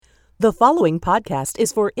The following podcast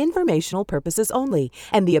is for informational purposes only,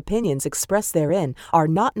 and the opinions expressed therein are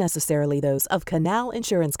not necessarily those of Canal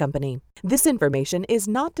Insurance Company. This information is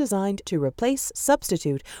not designed to replace,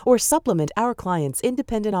 substitute, or supplement our client's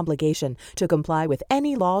independent obligation to comply with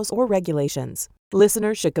any laws or regulations.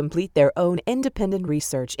 Listeners should complete their own independent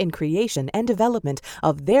research in creation and development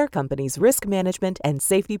of their company's risk management and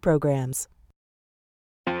safety programs.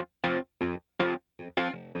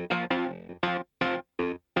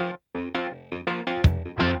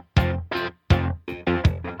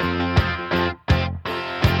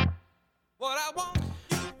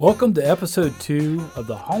 Welcome to episode 2 of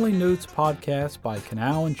the Hauling Notes podcast by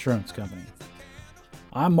Canal Insurance Company.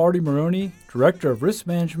 I'm Marty Maroney, Director of Risk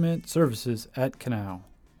Management Services at Canal.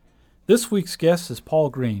 This week's guest is Paul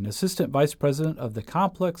Green, Assistant Vice President of the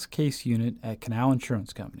Complex Case Unit at Canal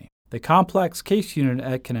Insurance Company. The Complex Case Unit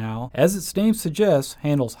at Canal, as its name suggests,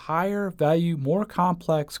 handles higher value, more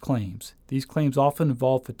complex claims. These claims often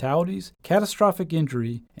involve fatalities, catastrophic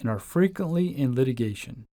injury, and are frequently in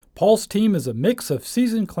litigation. Paul's team is a mix of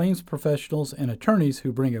seasoned claims professionals and attorneys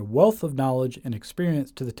who bring a wealth of knowledge and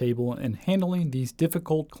experience to the table in handling these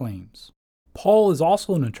difficult claims. Paul is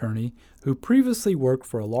also an attorney who previously worked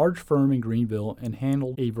for a large firm in Greenville and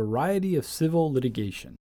handled a variety of civil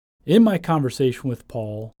litigation. In my conversation with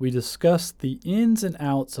Paul, we discussed the ins and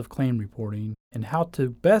outs of claim reporting and how to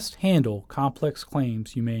best handle complex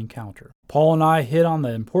claims you may encounter. Paul and I hit on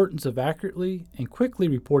the importance of accurately and quickly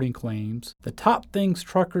reporting claims, the top things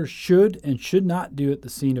truckers should and should not do at the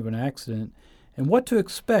scene of an accident, and what to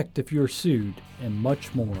expect if you're sued, and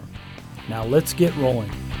much more. Now let's get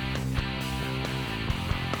rolling.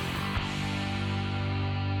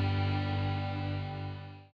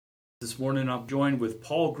 This morning I'm joined with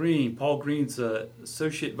Paul Green. Paul Green's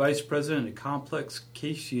Associate Vice President of Complex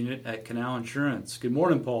Case Unit at Canal Insurance. Good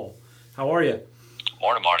morning, Paul. How are you?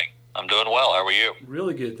 Morning, Marty. I'm doing well. How are you?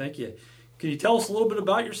 Really good, thank you. Can you tell us a little bit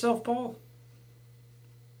about yourself, Paul?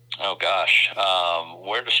 Oh, gosh.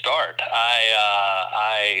 Where to start?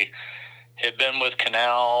 I have been with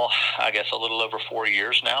Canal, I guess, a little over 4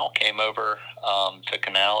 years now. Came over to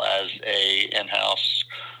Canal as a in-house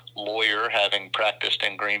lawyer, having practiced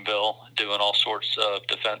in Greenville, doing all sorts of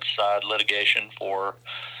defense side litigation for a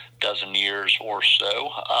dozen years or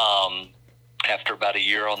so. After about a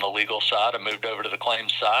year on the legal side, I moved over to the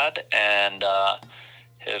claims side and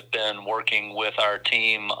have been working with our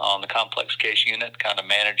team on the complex case unit, kind of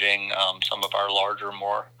managing some of our larger,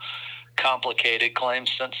 more complicated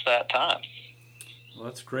claims since that time. Well,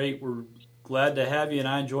 that's great. We're glad to have you, and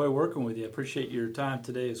I enjoy working with you. I appreciate your time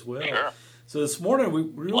today as well. Sure. So this morning we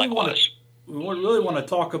really want to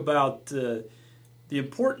talk about the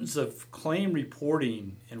importance of claim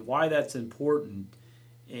reporting and why that's important.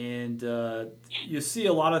 And you see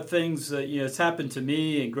a lot of things. It's happened to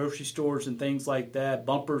me in grocery stores and things like that.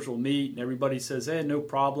 Bumpers will meet, and everybody says, "Hey, no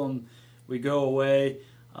problem." We go away.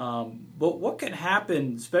 But what can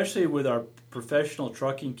happen, especially with our professional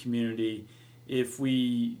trucking community, if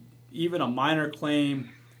we even a minor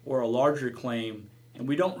claim or a larger claim, and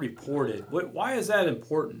we don't report it? Why is that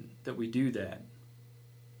important that we do that?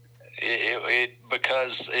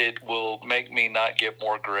 Because it will make me not get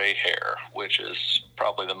more gray hair, which is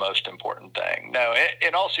probably the most important thing. No,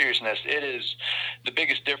 in all seriousness, it is the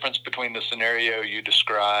biggest difference between the scenario you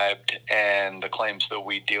described and the claims that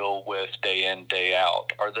we deal with day in, day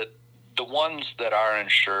out are that the ones that our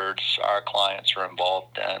insureds, our clients are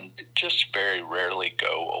involved in, just very rarely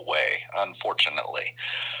go away, unfortunately.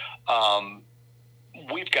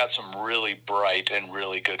 We've got some really bright and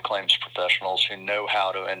really good claims professionals who know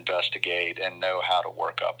how to investigate and know how to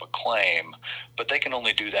work up a claim, but they can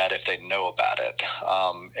only do that if they know about it.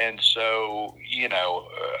 And so,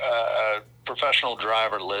 a professional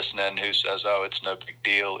driver listening who says, "Oh, it's no big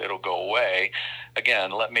deal, it'll go away." Again,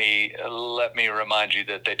 let me remind you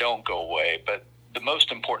that they don't go away. But the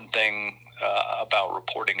most important thing about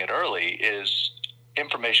reporting it early is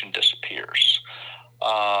information disappears.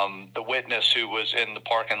 The witness who was in the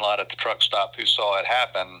parking lot at the truck stop who saw it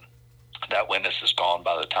happen, that witness is gone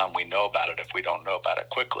by the time we know about it if we don't know about it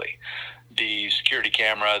quickly. The security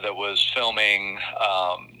camera that was filming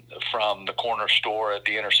from the corner store at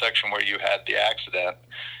the intersection where you had the accident,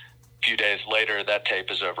 a few days later that tape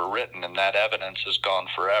is overwritten and that evidence is gone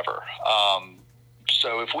forever.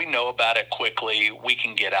 So if we know about it quickly, we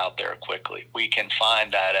can get out there quickly. We can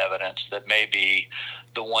find that evidence that may be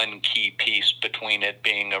the one key piece between it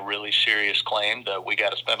being a really serious claim that we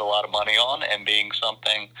got to spend a lot of money on and being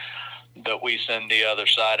something that we send the other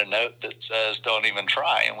side a note that says don't even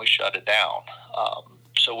try, and we shut it down.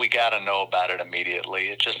 So we got to know about it immediately.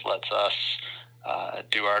 It just lets us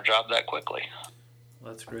do our job that quickly.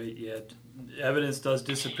 Well, that's great. Yeah, evidence does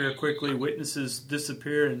disappear quickly. Witnesses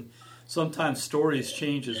disappear, and sometimes stories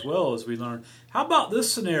change as well, as we learn. How about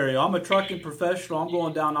this scenario? I'm a trucking professional. I'm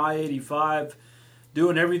going down I-85,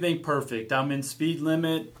 doing everything perfect. I'm in speed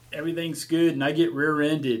limit. Everything's good, and I get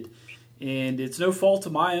rear-ended, and it's no fault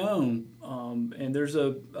of my own. And there's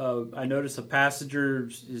I notice a passenger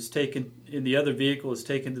is taken in the other vehicle, is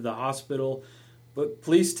taken to the hospital. But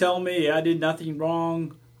police tell me I did nothing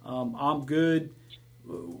wrong. I'm good.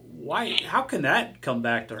 Why? How can that come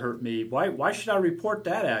back to hurt me? Why should I report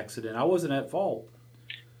that accident? I wasn't at fault.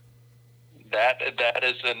 That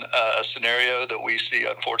is a scenario that we see,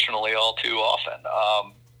 unfortunately, all too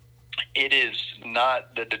often. It is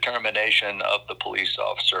not the determination of the police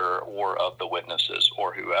officer or of the witnesses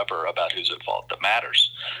or whoever about who's at fault that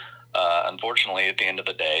matters. Unfortunately, at the end of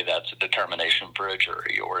the day, that's a determination for a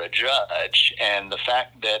jury or a judge. And the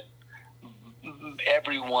fact that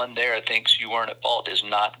everyone there thinks you weren't at fault is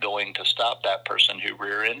not going to stop that person who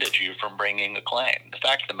rear-ended you from bringing a claim. The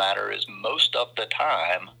fact of the matter is, most of the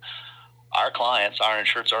time, our clients, our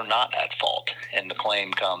insureds, are not at fault, and the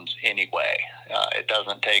claim comes anyway. It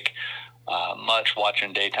doesn't take much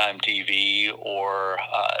watching daytime TV or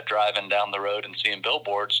driving down the road and seeing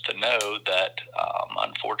billboards to know that,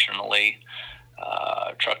 unfortunately,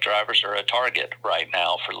 truck drivers are a target right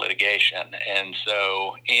now for litigation. And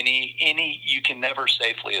so you can never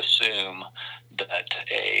safely assume that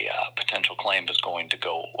a potential claim is going to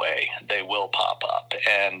go away. They will pop up.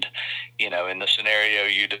 And, in the scenario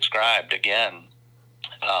you described, again,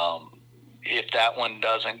 if that one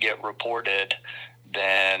doesn't get reported,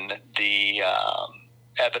 then the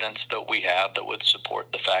evidence that we have that would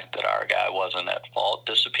support the fact that our guy wasn't at fault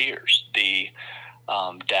disappears. The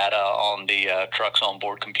data on the truck's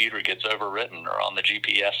onboard computer gets overwritten, or on the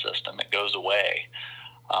GPS system, it goes away.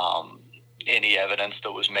 Any evidence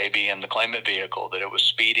that was maybe in the claimant vehicle, that it was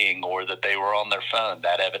speeding or that they were on their phone,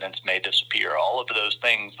 that evidence may disappear. All of those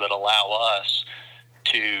things that allow us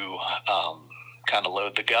to kind of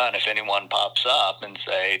load the gun if anyone pops up and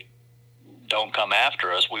say, don't come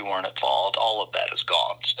after us, we weren't at fault, all of that is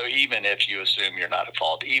gone. So even if you assume you're not at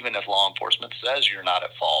fault, even if law enforcement says you're not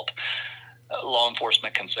at fault, law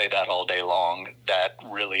enforcement can say that all day long. That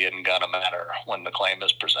really isn't going to matter when the claim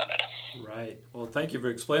is presented. Right. Well, thank you for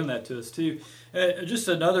explaining that to us, too. Just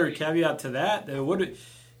another caveat to that,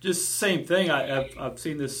 just same thing. I've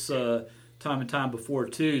seen this time and time before,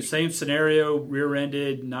 too. Same scenario,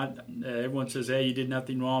 rear-ended. Not everyone says, hey, you did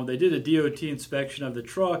nothing wrong. They did a DOT inspection of the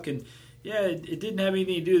truck, and yeah, it didn't have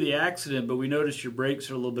anything to do with the accident, but we noticed your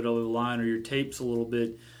brakes are a little bit over the line, or your tape's a little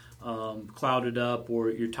bit clouded up,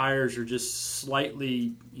 or your tires are just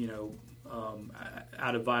slightly,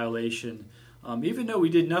 out of violation. Even though we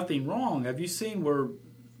did nothing wrong, have you seen where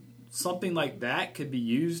something like that could be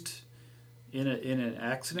used in an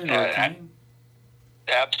accident or a claim?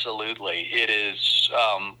 Absolutely. It is.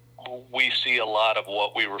 We see a lot of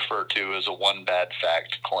what we refer to as a one bad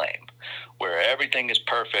fact claim, where everything is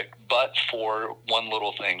perfect, but for one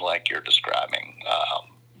little thing like you're describing.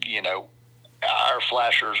 Our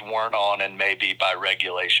flashers weren't on, and maybe by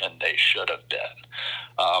regulation they should have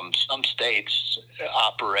been. Some states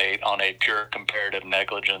operate on a pure comparative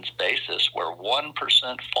negligence basis where 1%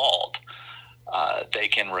 fault they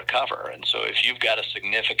can recover. And so if you've got a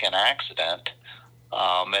significant accident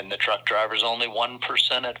and the truck driver's only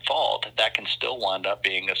 1% at fault, that can still wind up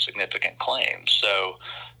being a significant claim. So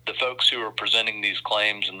the folks who are presenting these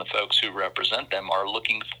claims and the folks who represent them are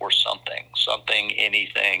looking for something,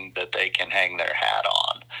 anything that they can hang their hat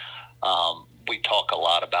on. We talk a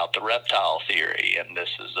lot about the reptile theory, and this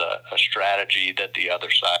is a strategy that the other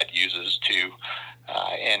side uses to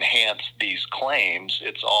enhance these claims.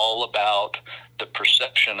 It's all about the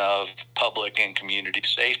perception of public and community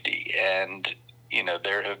safety. And,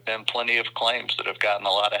 there have been plenty of claims that have gotten a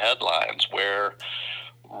lot of headlines where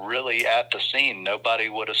really at the scene, nobody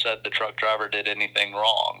would have said the truck driver did anything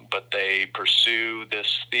wrong, but they pursue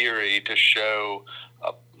this theory to show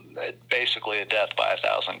basically a death by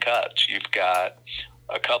 1,000 cuts. You've got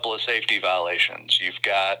a couple of safety violations. You've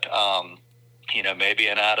got, maybe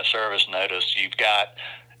an out-of-service notice. You've got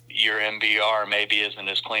your MVR maybe isn't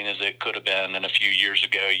as clean as it could have been, and a few years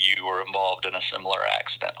ago you were involved in a similar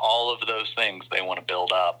accident. All of those things they want to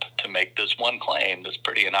build up to make this one claim that's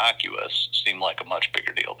pretty innocuous seem like a much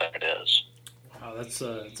bigger deal than it is. Wow,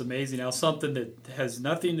 it's amazing how something that has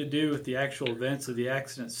nothing to do with the actual events of the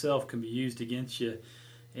accident itself can be used against you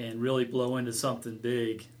and really blow into something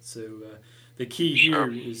big. So the key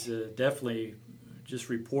here is definitely just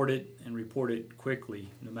report it, and report it quickly,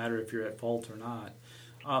 no matter if you're at fault or not.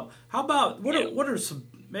 How about what are some,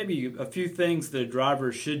 maybe a few things that a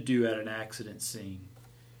driver should do at an accident scene?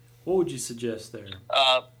 What would you suggest there?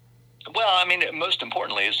 Well, I mean, most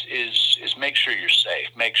importantly is make sure you're safe.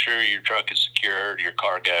 Make sure your truck is secured, your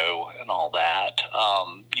cargo, and all that.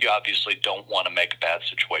 You obviously don't want to make a bad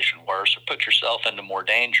situation worse or put yourself into more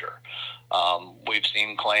danger. We've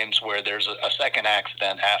seen claims where there's a second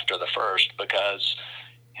accident after the first because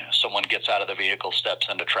someone gets out of the vehicle, steps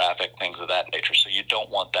into traffic, things of that nature. So you don't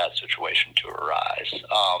want that situation to arise.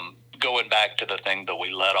 Going back to the thing that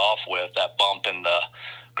we led off with, that bump in the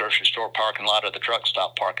grocery store parking lot or the truck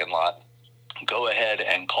stop parking lot, go ahead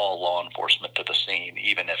and call law enforcement to the scene,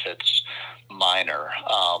 even if it's minor.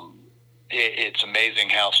 It's amazing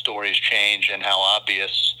how stories change and how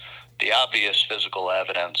the obvious physical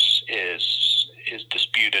evidence is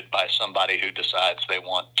disputed by somebody who decides they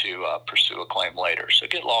want to pursue a claim later. So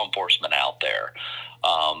get law enforcement out there.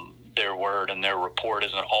 Their word and their report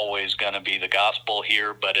isn't always going to be the gospel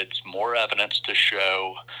here, but it's more evidence to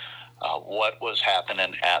show what was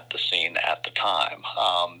happening at the scene at the time.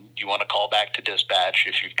 You want to call back to dispatch.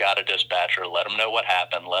 If you've got a dispatcher, let them know what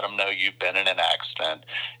happened. Let them know you've been in an accident.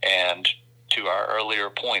 And to our earlier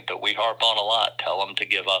point that we harp on a lot, tell them to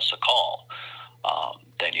give us a call.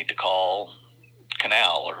 They need to call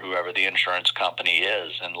Canal or whoever the insurance company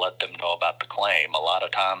is and let them know about the claim. A lot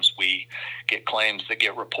of times we get claims that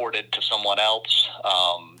get reported to someone else.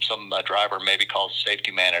 Some driver maybe calls the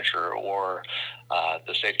safety manager, or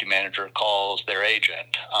the safety manager calls their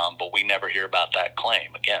agent, but we never hear about that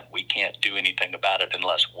claim. Again, we can't do anything about it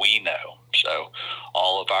unless we know. So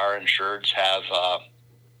all of our insureds have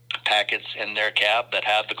packets in their cab that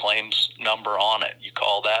have the claims number on it. You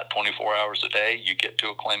call that 24 hours a day, you get to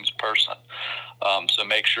a claims person. So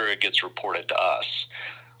make sure it gets reported to us.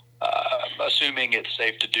 Assuming it's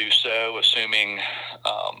safe to do so, assuming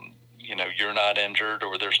you're not injured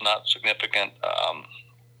or there's not significant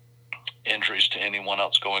injuries to anyone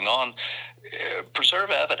else going on, preserve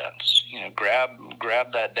evidence.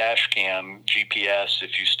 Grab that dash cam, GPS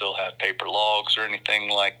if you still have paper logs or anything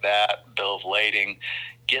like that, bill of lading.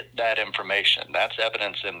 Get that information. That's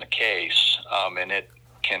evidence in the case, and it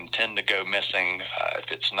can tend to go missing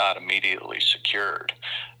if it's not immediately secured.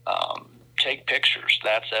 Take pictures.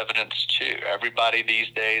 That's evidence too. Everybody these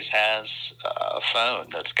days has a phone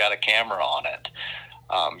that's got a camera on it.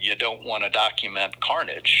 You don't want to document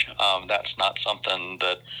carnage. That's not something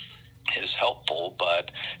that is helpful,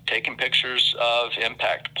 but taking pictures of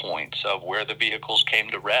impact points of where the vehicles came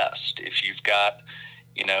to rest. If you've got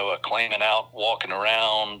a claimant out walking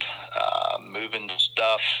around, moving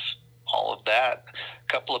stuff, all of that,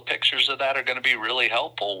 a couple of pictures of that are going to be really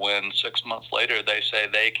helpful when 6 months later they say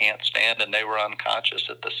they can't stand and they were unconscious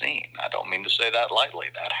at the scene. I don't mean to say that lightly.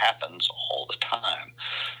 That happens all the time.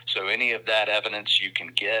 So any of that evidence you can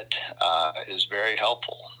get is very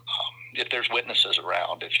helpful. If there's witnesses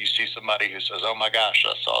around, if you see somebody who says, oh my gosh,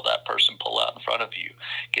 I saw that person pull out in front of you,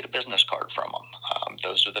 get a business card from them.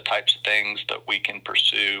 Those are the types of things that we can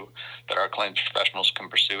pursue, that our claims professionals can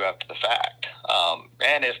pursue after the fact.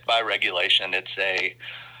 And if by regulation it's an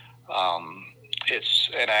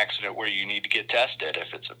accident where you need to get tested,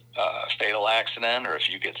 if it's a fatal accident or if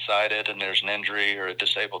you get cited and there's an injury or a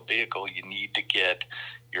disabled vehicle, you need to get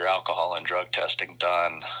your alcohol and drug testing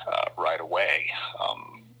done right away.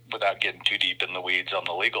 Without getting too deep in the weeds on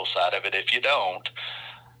the legal side of it, if you don't,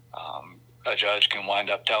 a judge can wind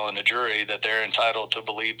up telling a jury that they're entitled to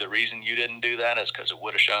believe the reason you didn't do that is because it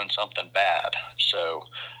would have shown something bad. So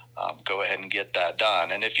go ahead and get that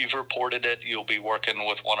done. And if you've reported it, you'll be working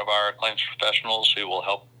with one of our claims professionals who will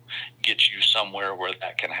help get you somewhere where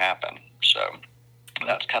that can happen. So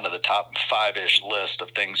that's kind of the top 5-ish list of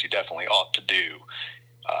things you definitely ought to do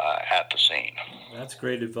at the scene. That's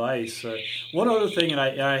great advice. One other thing, and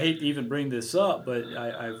I hate to even bring this up, but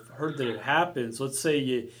I've heard that it happens. Let's say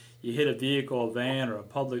you hit a vehicle, a van, or a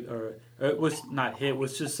public, or it was not hit.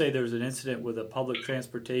 Let's just say there's an incident with a public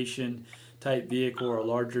transportation type vehicle or a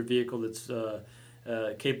larger vehicle that's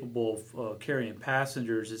capable of carrying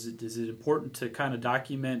passengers. Is it important to kind of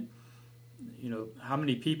document, how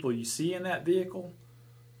many people you see in that vehicle?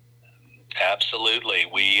 Absolutely.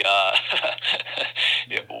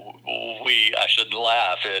 I shouldn't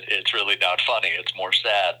laugh. It's really not funny. It's more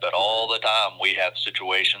sad. But all the time we have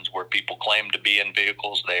situations where people claim to be in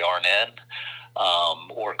vehicles they aren't in,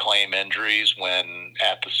 or claim injuries when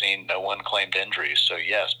at the scene no one claimed injuries. So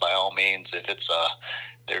yes, by all means, if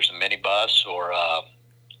there's a minibus or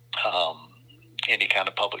any kind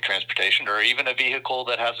of public transportation, or even a vehicle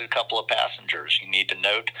that has a couple of passengers, you need to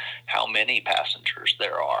note how many passengers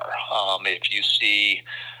there are. If you see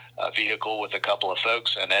a vehicle with a couple of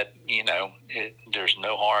folks in it, there's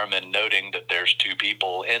no harm in noting that there's 2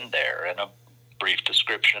 people in there. And brief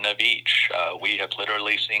description of each. We have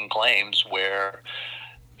literally seen claims where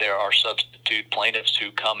there are substitute plaintiffs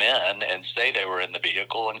who come in and say they were in the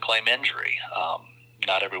vehicle and claim injury.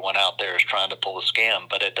 Not everyone out there is trying to pull a scam,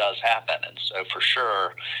 but it does happen. And so for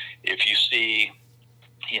sure, if you see,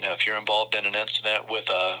 if you're involved in an incident with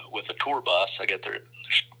a tour bus, I get there's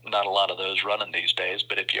not a lot of those running these days,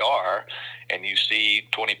 but if you are, and you see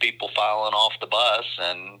 20 people filing off the bus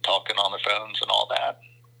and talking on their phones and all that,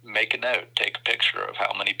 make a note, take a picture of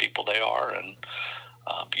how many people they are, and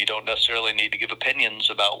you don't necessarily need to give opinions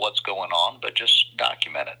about what's going on, but just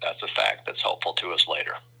document it. That's a fact that's helpful to us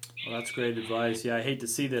later. Well, that's great advice. Yeah, I hate to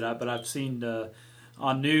see that, but I've seen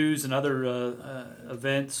on news and other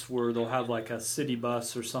events where they'll have like a city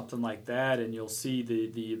bus or something like that, and you'll see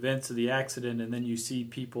the events of the accident, and then you see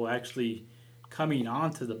people actually coming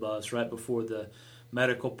onto the bus right before the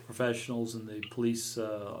medical professionals and the police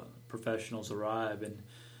professionals arrive, and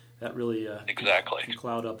that really exactly can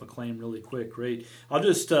cloud up a claim really quick. Great. I'll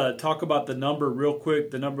just talk about the number real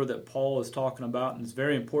quick, the number that Paul is talking about, and it's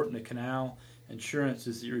very important to Canal Insurance,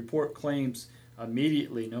 is that you report claims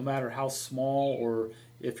immediately, no matter how small, or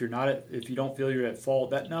if you don't feel you're at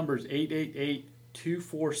fault. That number is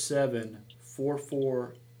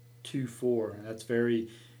 888-247-4424, and that's very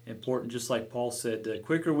important. Just like Paul said, the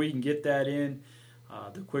quicker we can get that in,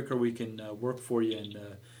 the quicker we can work for you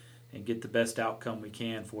and get the best outcome we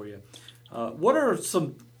can for you. So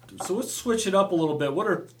let's switch it up a little bit. What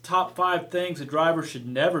are top 5 things a driver should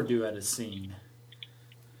never do at a scene?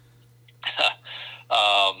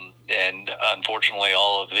 And unfortunately,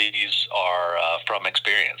 all of these are from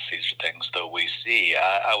experience. These are things that we see.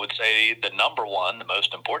 I would say the number one, the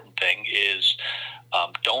most important thing is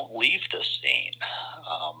don't leave the scene.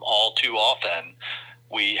 All too often,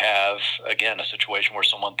 we have, again, a situation where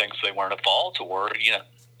someone thinks they weren't at fault, or,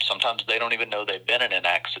 sometimes they don't even know they've been in an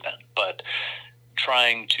accident. But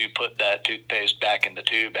trying to put that toothpaste back in the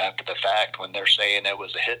tube after the fact when they're saying it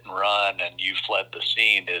was a hit and run and you fled the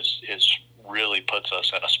scene is really puts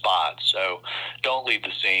us in a spot. So don't leave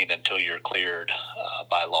the scene until you're cleared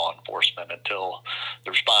by law enforcement, until the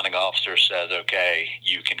responding officer says, okay,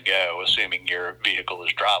 you can go, assuming your vehicle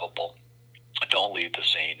is drivable. Don't leave the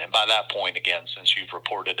scene. And by that point, again, since you've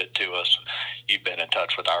reported it to us, you've been in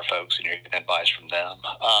touch with our folks and you're getting advice from them.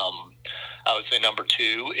 I would say number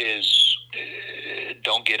 2 is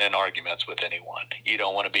don't get in arguments with anyone. You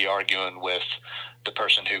don't want to be arguing with the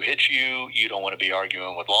person who hit you. You don't want to be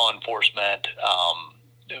arguing with law enforcement.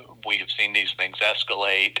 We have seen these things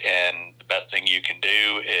escalate, and the best thing you can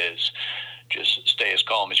do is just stay as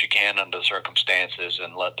calm as you can under the circumstances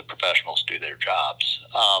and let the professionals do their jobs.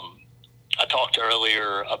 I talked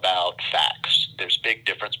earlier about facts. There's a big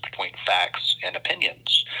difference between facts and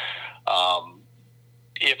opinions.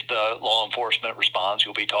 If the law enforcement responds,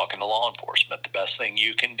 you'll be talking to law enforcement. The best thing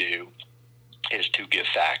you can do is to give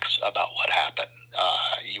facts about what happened.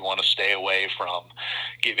 You want to stay away from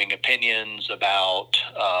giving opinions about,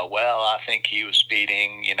 I think he was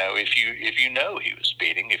speeding. If you know he was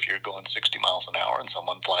speeding, if you're going 60 miles an hour and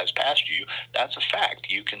someone flies past you, that's a fact.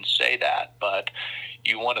 You can say that, but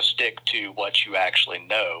you want to stick to what you actually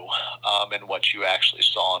know and what you actually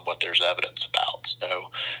saw and what there's evidence about.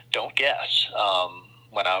 So don't guess.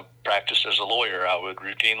 When I practiced as a lawyer, I would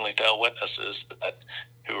routinely tell witnesses that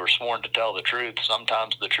who are sworn to tell the truth,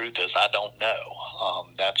 sometimes the truth is I don't know.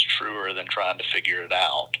 That's truer than trying to figure it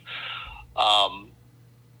out.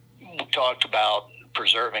 We talked about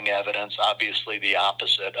preserving evidence. Obviously, the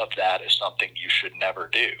opposite of that is something you should never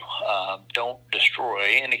do. Don't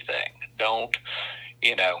destroy anything. Don't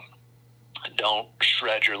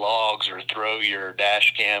shred your logs or throw your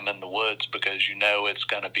dash cam in the woods because you know it's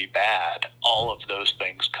going to be bad. All of those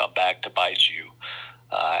things come back to bite you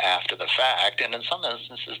after the fact, and in some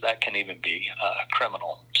instances that can even be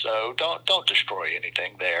criminal. So don't destroy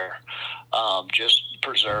anything there. Just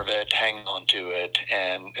preserve it, hang on to it,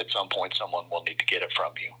 and at some point someone will need to get it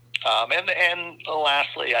from you. And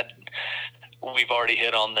lastly, we've already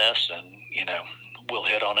hit on this, and we'll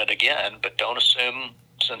hit on it again, but don't assume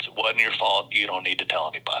since it wasn't your fault, you don't need to tell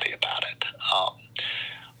anybody about it.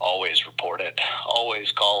 Always report it.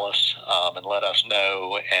 Always call us and let us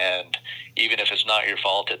know. And even if it's not your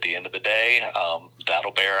fault at the end of the day,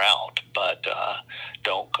 that'll bear out. But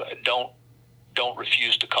don't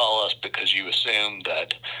refuse to call us because you assume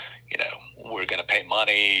that we're going to pay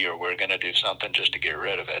money or we're going to do something just to get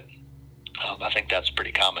rid of it. I think that's a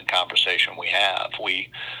pretty common conversation we have.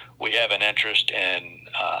 We have an interest in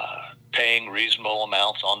paying reasonable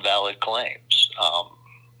amounts on valid claims.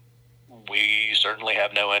 We certainly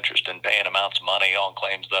have no interest in paying amounts of money on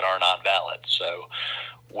claims that are not valid. So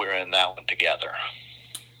we're in that one together.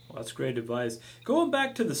 Well, that's great advice. Going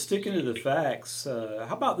back to the sticking to the facts, how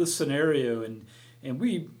about this scenario? And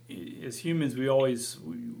we, as humans, we always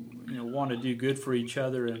want to do good for each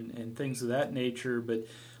other and things of that nature. But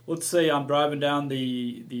let's say I'm driving down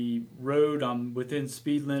the road, I'm within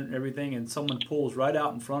speed limit and everything, and someone pulls right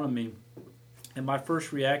out in front of me. And my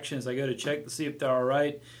first reaction is I go to check to see if they're all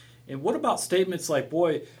right. And what about statements like,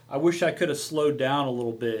 boy, I wish I could have slowed down a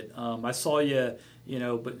little bit. I saw you,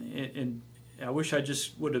 but and I wish I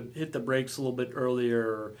just would have hit the brakes a little bit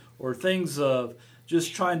earlier, or things of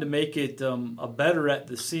just trying to make it a better at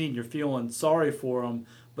the scene. You're feeling sorry for them.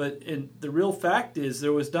 But the real fact is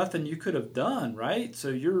there was nothing you could have done, right? So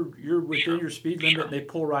you're within your speed limit and they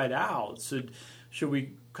pull right out. So should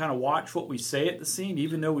we kind of watch what we say at the scene,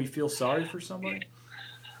 even though we feel sorry for somebody?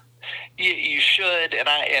 You should, and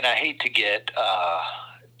I hate to get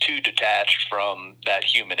too detached from that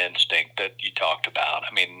human instinct that you talked about.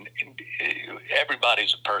 I mean,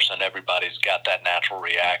 everybody's a person. Everybody's got that natural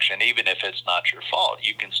reaction. Even if it's not your fault,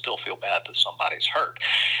 you can still feel bad that somebody's hurt.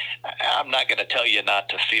 I'm not going to tell you not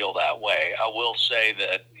to feel that way. I will say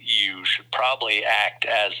that you should probably act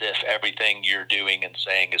as if everything you're doing and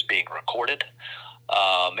saying is being recorded.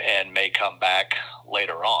 And may come back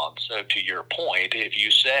later on. So to your point, if you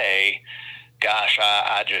say, gosh,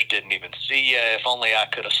 I just didn't even see you, if only I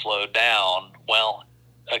could have slowed down, well,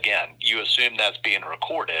 again, you assume that's being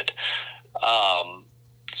recorded.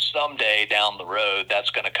 Someday down the road, that's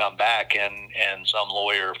going to come back, and some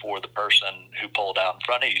lawyer for the person who pulled out in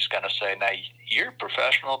front of you is going to say, now, you're a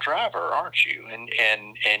professional driver, aren't you?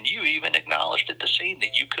 And you even acknowledged at the scene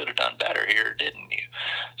that you could have done better here, didn't you?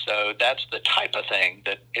 So that's the type of thing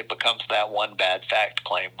that it becomes that one bad fact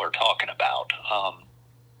claim we're talking about.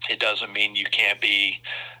 It doesn't mean you can't be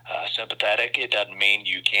sympathetic. It doesn't mean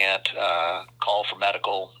you can't call for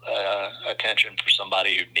medical attention for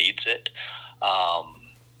somebody who needs it.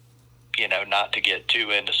 Not to get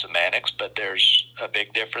too into semantics, but there's a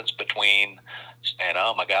big difference between saying,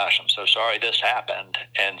 oh my gosh, I'm so sorry this happened,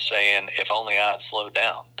 and saying, if only I had slowed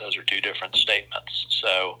down. Those are two different statements.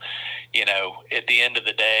 So, at the end of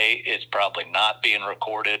the day, it's probably not being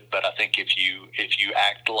recorded, but I think if you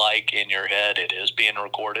act like in your head it is being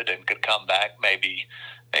recorded and could come back, maybe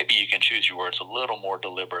you can choose your words a little more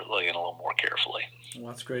deliberately and a little more carefully. Well,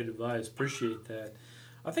 that's great advice. Appreciate that.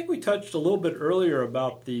 I think we touched a little bit earlier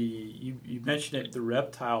about you mentioned it, the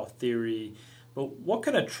reptile theory, but what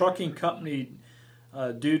can a trucking company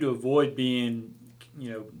do to avoid being,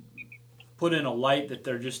 put in a light that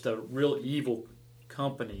they're just a real evil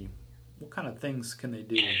company? What kind of things can they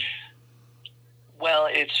do? Well,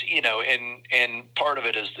 it's, and part of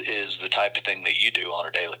it is the type of thing that you do on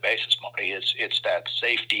a daily basis, Marty. It's that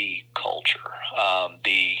safety culture.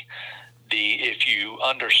 If you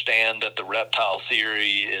understand that the reptile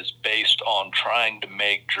theory is based on trying to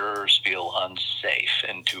make jurors feel unsafe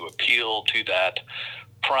and to appeal to that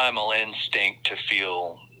primal instinct to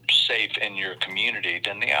feel safe in your community,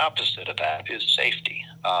 then the opposite of that is safety.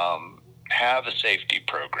 Have a safety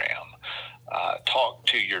program. Talk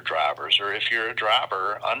to your drivers, or if you're a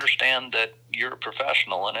driver, understand that you're a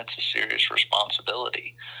professional and it's a serious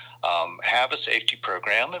responsibility. Have a safety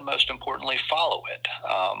program, and most importantly, follow it.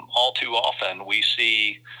 All too often, we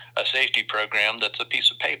see a safety program that's a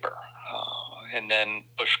piece of paper, and then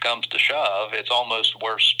push comes to shove, it's almost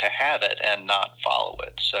worse to have it and not follow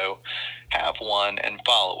it. So have one and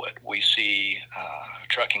follow it. We see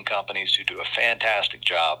trucking companies who do a fantastic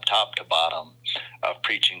job, top to bottom, of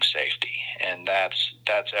preaching safety, and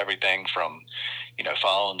that's everything from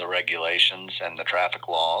following the regulations and the traffic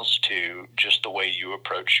laws to just the way you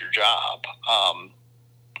approach your job.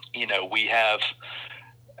 We have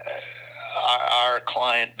our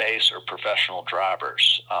client base are professional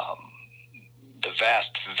drivers. The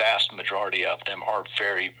vast majority of them are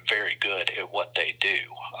very, very good at what they do.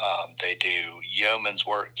 They do yeoman's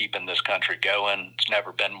work keeping this country going. It's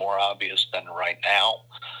never been more obvious than right now.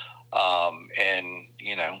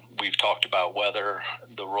 We've talked about whether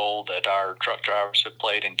the role that our truck drivers have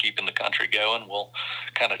played in keeping the country going will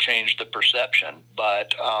kind of change the perception.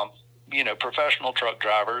 But, professional truck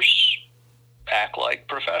drivers act like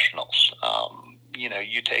professionals.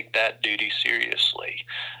 You take that duty seriously.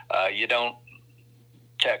 You don't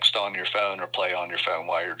text on your phone or play on your phone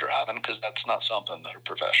while you're driving, because that's not something that a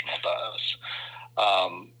professional does.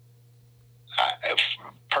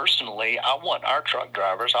 Personally, I want our truck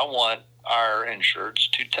drivers, I want our insureds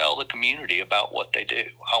to tell the community about what they do.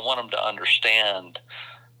 I want them to understand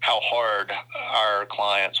how hard our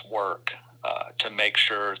clients work to make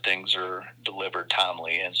sure things are delivered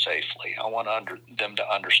timely and safely. I want them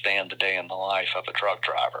to understand the day in the life of a truck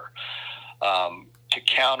driver. to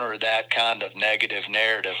counter that kind of negative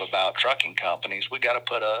narrative about trucking companies, we got to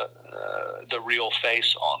put the real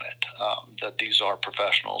face on it, that these are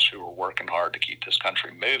professionals who are working hard to keep this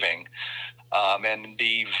country moving, and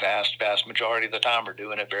the vast majority of the time are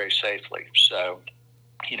doing it very safely. So,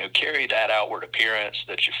 carry that outward appearance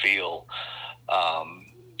that you feel,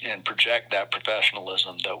 and project that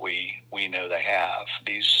professionalism that we know they have.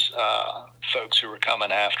 These folks who are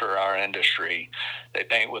coming after our industry, they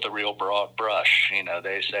paint with a real broad brush.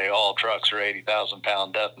 They say all trucks are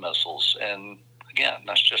 80,000-pound death missiles. And again,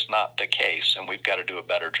 that's just not the case. And we've got to do a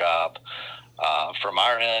better job from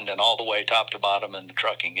our end and all the way top to bottom in the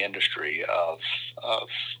trucking industry of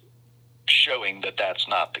showing that that's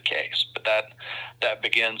not the case. But that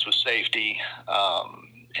begins with safety,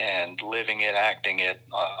 and living it, acting it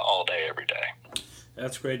all day, every day.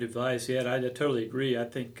 That's great advice. Yeah, I totally agree. I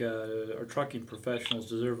think our trucking professionals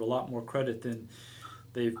deserve a lot more credit than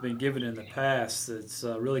they've been given in the past. It's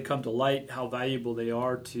really come to light how valuable they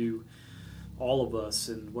are to all of us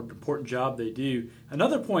and what an important job they do.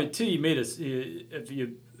 Another point, too, you made if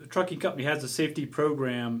a trucking company has a safety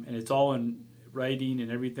program and it's all in writing and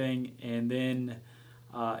everything, and then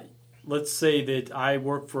let's say that I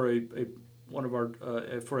work for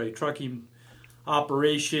for a trucking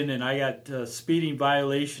operation, and I got a speeding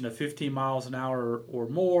violation of 15 miles an hour or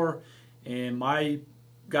more, and my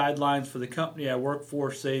guidelines for the company I work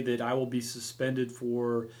for say that I will be suspended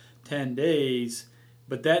for 10 days,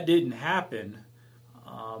 but that didn't happen.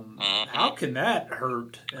 How can that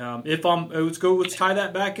hurt? Let's tie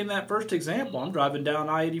that back in that first example. I'm driving down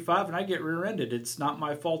I-85 and I get rear-ended. It's not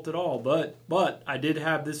my fault at all, but I did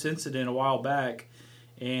have this incident a while back,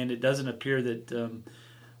 and it doesn't appear that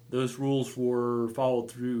those rules were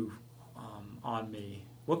followed through on me.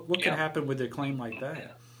 What can happen with a claim like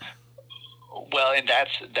that? Well, and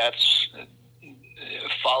that's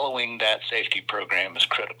following that safety program is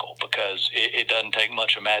critical, because it doesn't take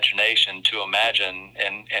much imagination to imagine,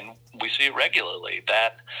 and we see it regularly,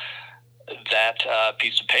 that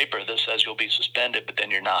piece of paper that says you'll be suspended, but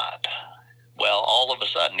then you're not. Well, all of a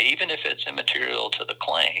sudden, even if it's immaterial to the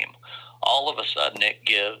claim, all of a sudden it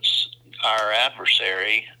gives our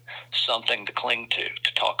adversary something to cling to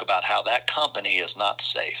talk about how that company is not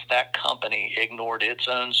safe. That company ignored its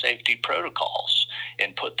own safety protocols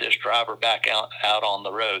and put this driver back out on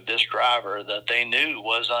the road, this driver that they knew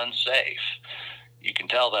was unsafe. You can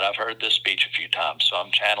tell that I've heard this speech a few times, so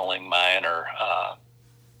I'm channeling my inner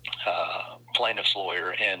plaintiff's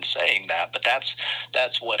lawyer in saying that, but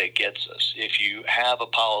that's what it gets us. If you have a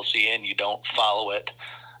policy and you don't follow it,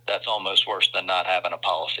 that's almost worse than not having a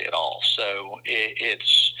policy at all. So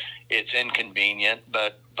it's inconvenient,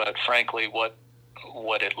 but frankly, what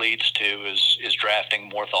it leads to is drafting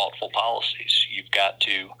more thoughtful policies. You've got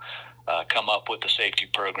to come up with a safety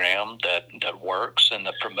program that works and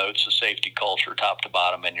that promotes a safety culture top to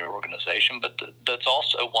bottom in your organization, but that's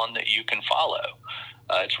also one that you can follow.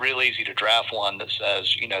 It's real easy to draft one that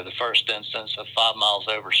says, the first instance of 5 miles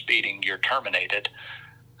over speeding, you're terminated.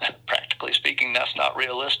 Practically speaking, that's not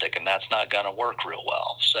realistic, and that's not going to work real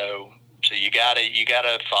well. So you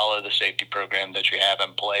gotta follow the safety program that you have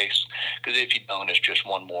in place, because if you don't, it's just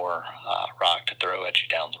one more rock to throw at you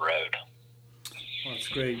down the road. Well, that's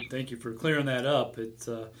great. Thank you for clearing that up.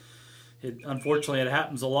 Unfortunately, it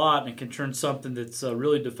happens a lot, and it can turn something that's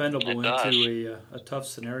really defendable into a tough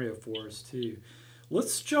scenario for us too.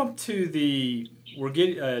 Let's jump to what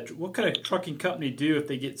can a trucking company do if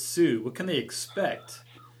they get sued? What can they expect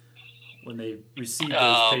when they receive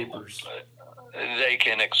those papers? They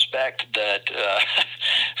can expect that,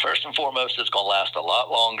 first and foremost, it's going to last a lot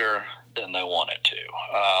longer than they want it to.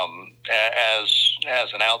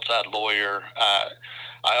 As an outside lawyer,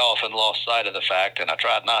 I often lost sight of the fact, and I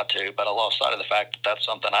tried not to, but I lost sight of the fact that that's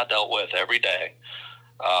something I dealt with every day.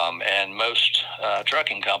 And most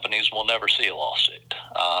trucking companies will never see a lawsuit.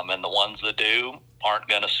 And the ones that do aren't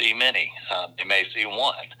going to see many. They may see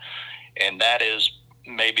one. And that is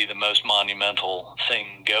maybe the most monumental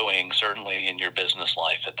thing going, certainly in your business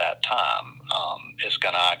life at that time. It's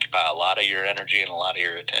going to occupy a lot of your energy and a lot of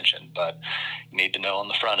your attention, but you need to know on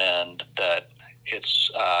the front end that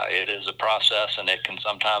it is a process, and it can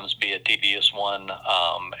sometimes be a tedious one,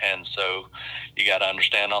 and so you got to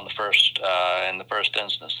understand in the first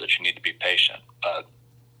instance that you need to be patient. But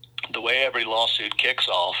the way every lawsuit kicks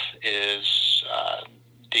off is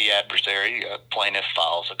the adversary, plaintiff,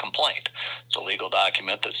 files a complaint. It's a legal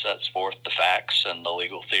document that sets forth the facts and the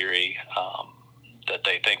legal theory that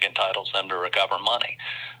they think entitles them to recover money.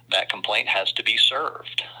 That complaint has to be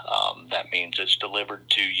served. That means it's delivered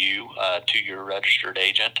to you, to your registered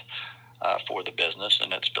agent for the business,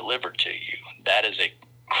 and it's delivered to you. That is a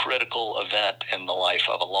critical event in the life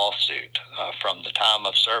of a lawsuit. From the time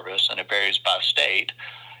of service, and it varies by state,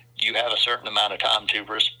 you have a certain amount of time to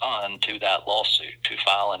respond to that lawsuit, to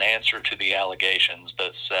file an answer to the allegations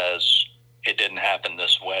that says it didn't happen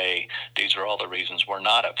this way. These are all the reasons we're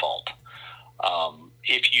not at fault.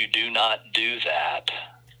 If you do not do that,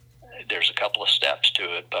 there's a couple of steps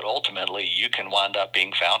to it, but ultimately you can wind up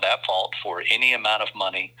being found at fault for any amount of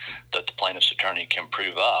money that the plaintiff's attorney can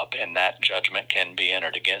prove up, and that judgment can be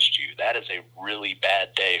entered against you. That is a really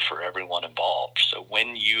bad day for everyone involved. So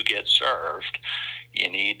when you get served, you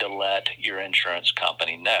need to let your insurance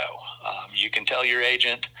company know. You can tell your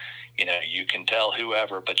agent, you can tell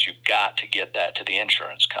whoever, but you've got to get that to the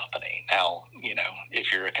insurance company. Now,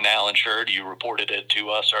 if you're a Canal insured, you reported it to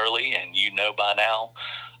us early, and by now,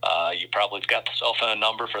 you probably got the cell phone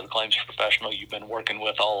number for the claims professional you've been working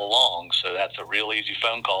with all along. So that's a real easy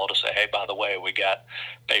phone call to say, hey, by the way, we got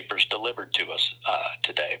papers delivered to us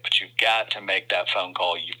today. But you've got to make that phone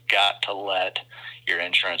call. You've got to let your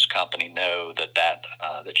insurance company know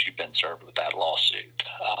that you've been served with that lawsuit.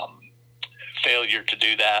 Failure to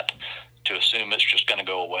do that, to assume it's just going to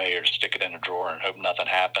go away or stick it in a drawer and hope nothing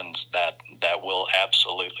happens, that will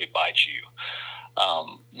absolutely bite you.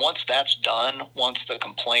 Once that's done, once the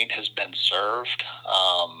complaint has been served,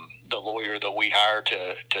 the lawyer that we hire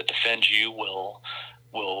to defend you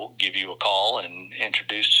will give you a call and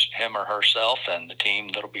introduce him or herself and the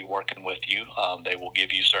team that'll be working with you. They will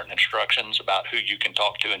give you certain instructions about who you can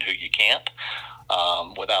talk to and who you can't.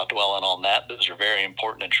 Without dwelling on that, those are very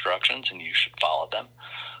important instructions and you should follow them.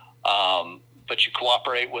 But you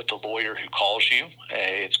cooperate with the lawyer who calls you.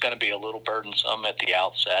 It's going to be a little burdensome at the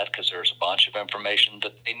outset because there's a bunch of information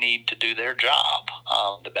that they need to do their job.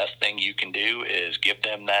 The best thing you can do is give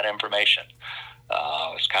them that information.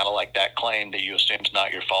 It's kind of like that claim that you assume is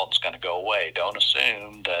not your fault is going to go away. Don't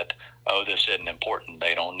assume that, this isn't important.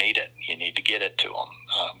 They don't need it. You need to get it to them.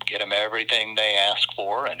 Get them everything they ask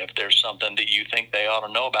for, and if there's something that you think they ought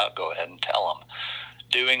to know about, go ahead and tell them.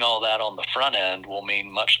 Doing all that on the front end will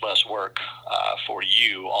mean much less work for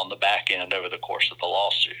you on the back end over the course of the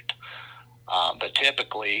lawsuit. But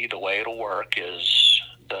typically, the way it'll work is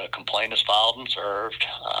the complaint is filed and served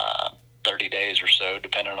 30 days or so,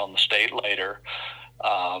 depending on the state later.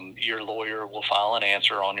 Your lawyer will file an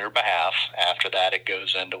answer on your behalf. After that, it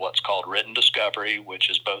goes into what's called written discovery, which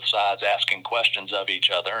is both sides asking questions of each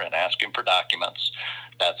other and asking for documents.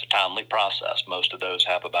 That's a timely process. Most of those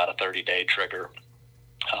have about a 30-day trigger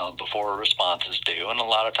before a response is due, and a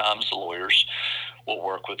lot of times the lawyers will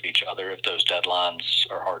work with each other if those deadlines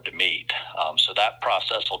are hard to meet. So that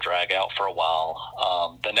process will drag out for a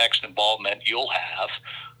while. The next involvement you'll have,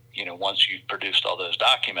 once you've produced all those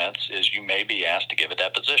documents, is you may be asked to give a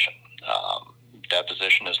deposition.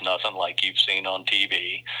 Deposition is nothing like you've seen on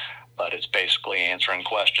TV, but it's basically answering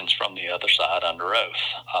questions from the other side under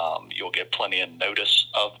oath. You'll get plenty of notice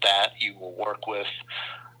of that. You will work with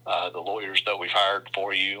the lawyers that we've hired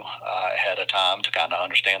for you ahead of time to kind of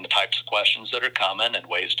understand the types of questions that are coming and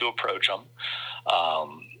ways to approach them.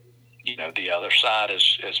 The other side,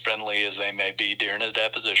 as friendly as they may be during a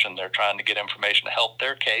deposition, they're trying to get information to help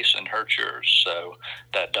their case and hurt yours. So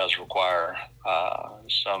that does require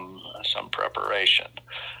some preparation.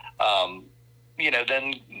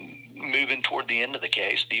 Then moving toward the end of the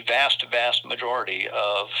case, the vast majority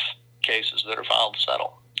of cases that are filed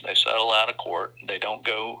settle. They settle out of court. They don't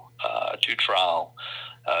go to trial.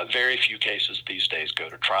 Very few cases these days go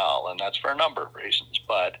to trial, and that's for a number of reasons,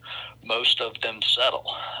 but most of them settle.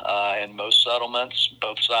 In most settlements,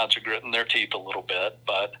 both sides are gritting their teeth a little bit,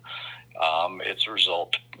 but it's a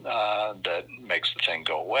result that makes the thing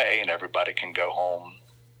go away, and everybody can go home,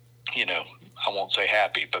 I won't say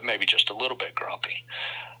happy, but maybe just a little bit grumpy.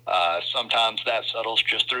 Sometimes that settles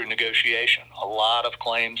just through negotiation. A lot of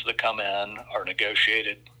claims that come in are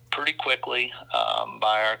negotiated pretty quickly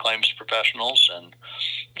by our claims professionals, and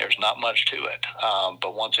there's not much to it.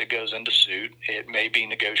 But once it goes into suit, it may be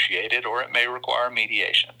negotiated or it may require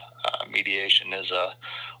mediation. Mediation is a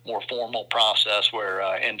more formal process where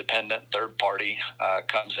independent third party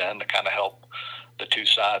comes in to kind of help the two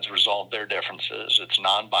sides resolve their differences. It's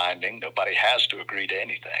non-binding. Nobody has to agree to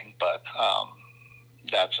anything, but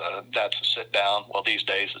that's a sit down. Well, these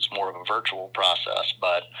days it's more of a virtual process,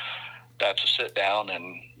 but that's a sit down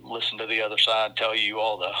and listen to the other side tell you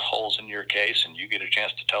all the holes in your case, and you get a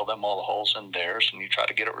chance to tell them all the holes in theirs, and you try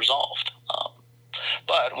to get it resolved.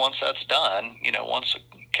 But once that's done, once the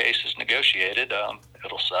case is negotiated,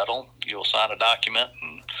 it'll settle. You'll sign a document,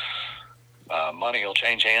 and money will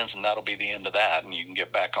change hands, and that'll be the end of that, and you can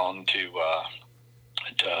get back on to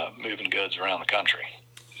moving goods around the country.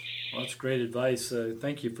 Well, that's great advice.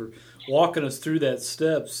 Thank you for walking us through that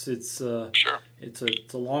steps. Sure. It's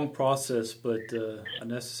a long process, but a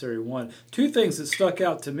necessary one. Two things that stuck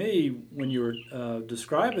out to me when you were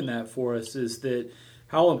describing that for us is that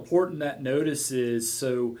how important that notice is.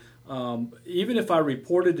 So even if I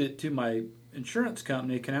reported it to my insurance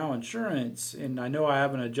company, Canal Insurance, and I know I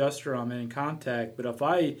have an adjuster I'm in contact, but if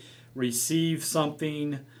I receive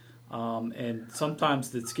something, and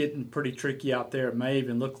sometimes it's getting pretty tricky out there. It may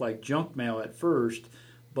even look like junk mail at first,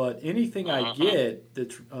 but anything I get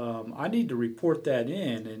that I need to report that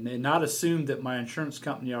in and not assume that my insurance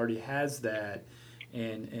company already has that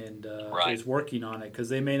and right. is working on it, because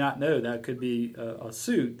they may not know that could be a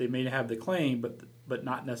suit. They may have the claim, but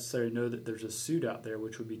not necessarily know that there's a suit out there,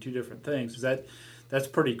 which would be two different things. That's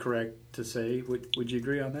pretty correct to say. Would you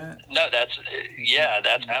agree on that? No, that's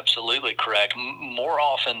absolutely correct. More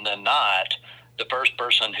often than not, the first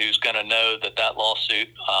person who's going to know that lawsuit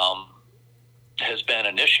has been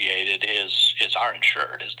initiated is our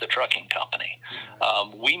insured, is the trucking company.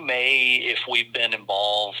 We may, if we've been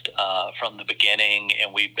involved from the beginning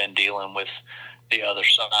and we've been dealing with the other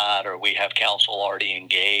side, or we have counsel already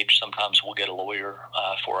engaged, sometimes we'll get a lawyer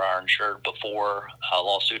for our insured before a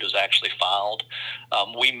lawsuit is actually filed.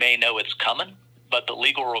 We may know it's coming, but the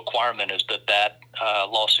legal requirement is that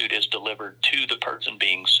lawsuit is delivered to the person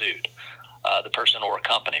being sued, the person or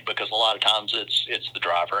company, because a lot of times it's the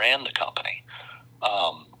driver and the company.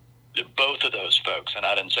 Both of those folks, and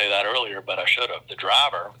I didn't say that earlier, but I should have, the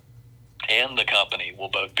driver and the company will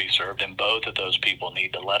both be served, and both of those people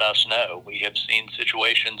need to let us know. We have seen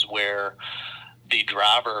situations where the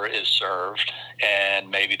driver is served,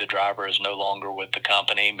 and maybe the driver is no longer with the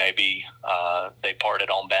company. Maybe they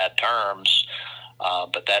parted on bad terms,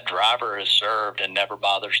 but that driver is served and never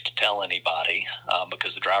bothers to tell anybody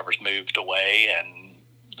because the driver's moved away and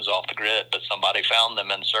was off the grid, but somebody found them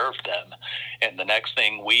and served them. And the next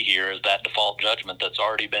thing we hear is that default judgment that's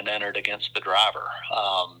already been entered against the driver.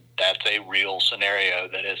 That's a real scenario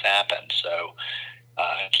that has happened. So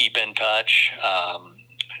keep in touch.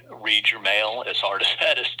 Read your mail. As hard as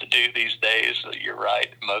that is to do these days, you're right.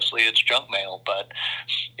 Mostly it's junk mail, but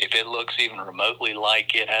if it looks even remotely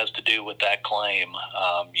like it has to do with that claim,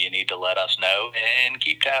 you need to let us know, and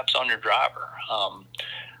keep tabs on your driver.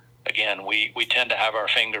 Again, we tend to have our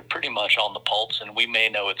finger pretty much on the pulse, and we may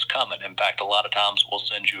know it's coming. In fact, a lot of times we'll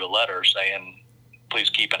send you a letter saying,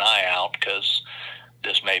 please keep an eye out because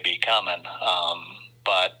this may be coming.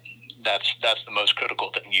 But that's the most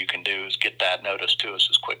critical thing you can do, is get that notice to us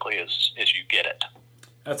as quickly as you get it.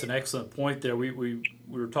 That's an excellent point there. We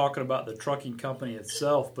were talking about the trucking company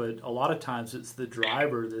itself, but a lot of times it's the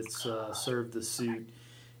driver that's served the suit.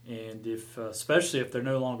 And especially if they're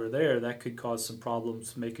no longer there, that could cause some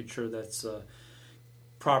problems making sure that's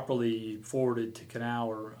properly forwarded to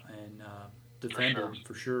Canal and defended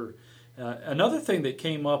for sure. Another thing that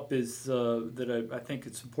came up is that I think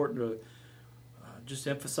it's important to just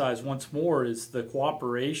emphasize once more is the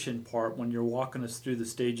cooperation part when you're walking us through the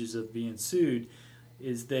stages of being sued,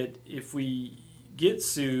 is that if we get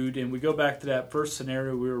sued and we go back to that first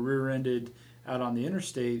scenario, we were rear-ended out on the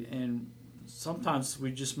interstate, and sometimes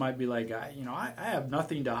we just might be like, I have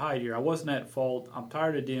nothing to hide here. I wasn't at fault. I'm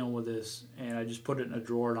tired of dealing with this, and I just put it in a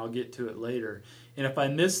drawer, and I'll get to it later. And if I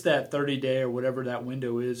miss that 30-day or whatever that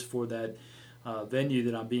window is for that venue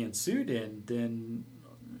that I'm being sued in, then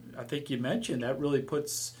I think you mentioned that really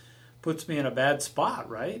puts me in a bad spot,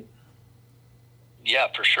 right? Yeah,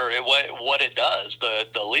 for sure. What it does,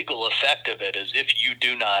 the legal effect of it is if you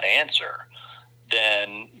do not answer,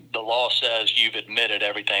 then the law says you've admitted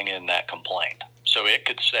everything in that complaint. So it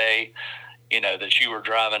could say, that you were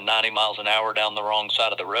driving 90 miles an hour down the wrong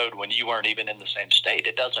side of the road when you weren't even in the same state.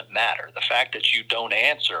 It doesn't matter. The fact that you don't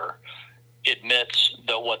answer admits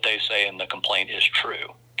that what they say in the complaint is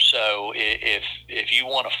true. So if you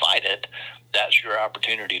want to fight it, that's your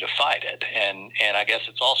opportunity to fight it. And I guess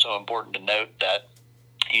it's also important to note that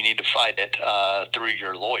you need to fight it through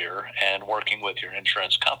your lawyer and working with your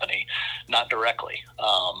insurance company, not directly.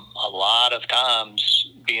 A lot of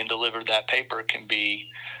times being delivered that paper can be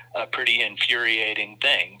a pretty infuriating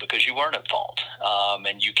thing because you weren't at fault,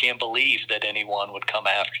 and you can't believe that anyone would come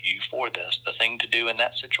after you for this. The thing to do in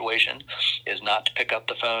that situation is not to pick up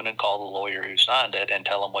the phone and call the lawyer who signed it and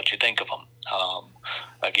tell them what you think of them.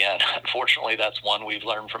 Again, unfortunately, that's one we've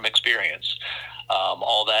learned from experience.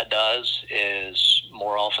 All that does is,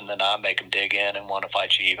 more often than not, make them dig in and want to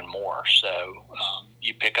fight you even more. So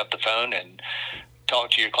you pick up the phone and talk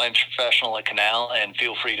to your claims professional at Canal, and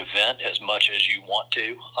feel free to vent as much as you want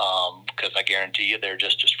to, because I guarantee you they're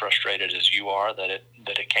just as frustrated as you are that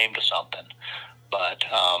that it came to something. But,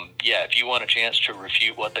 if you want a chance to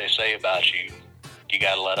refute what they say about you, you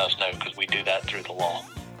got to let us know, because we do that through the law.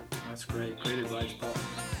 That's great. Great advice, Paul.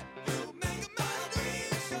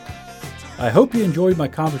 I hope you enjoyed my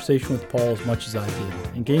conversation with Paul as much as I did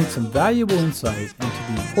and gained some valuable insight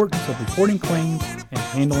into the importance of reporting claims and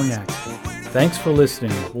handling accidents. Thanks for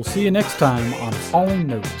listening. We'll see you next time on Hauling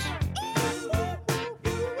Notes.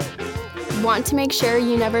 Want to make sure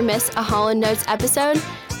you never miss a Hauling Notes episode?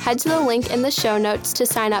 Head to the link in the show notes to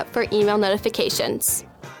sign up for email notifications.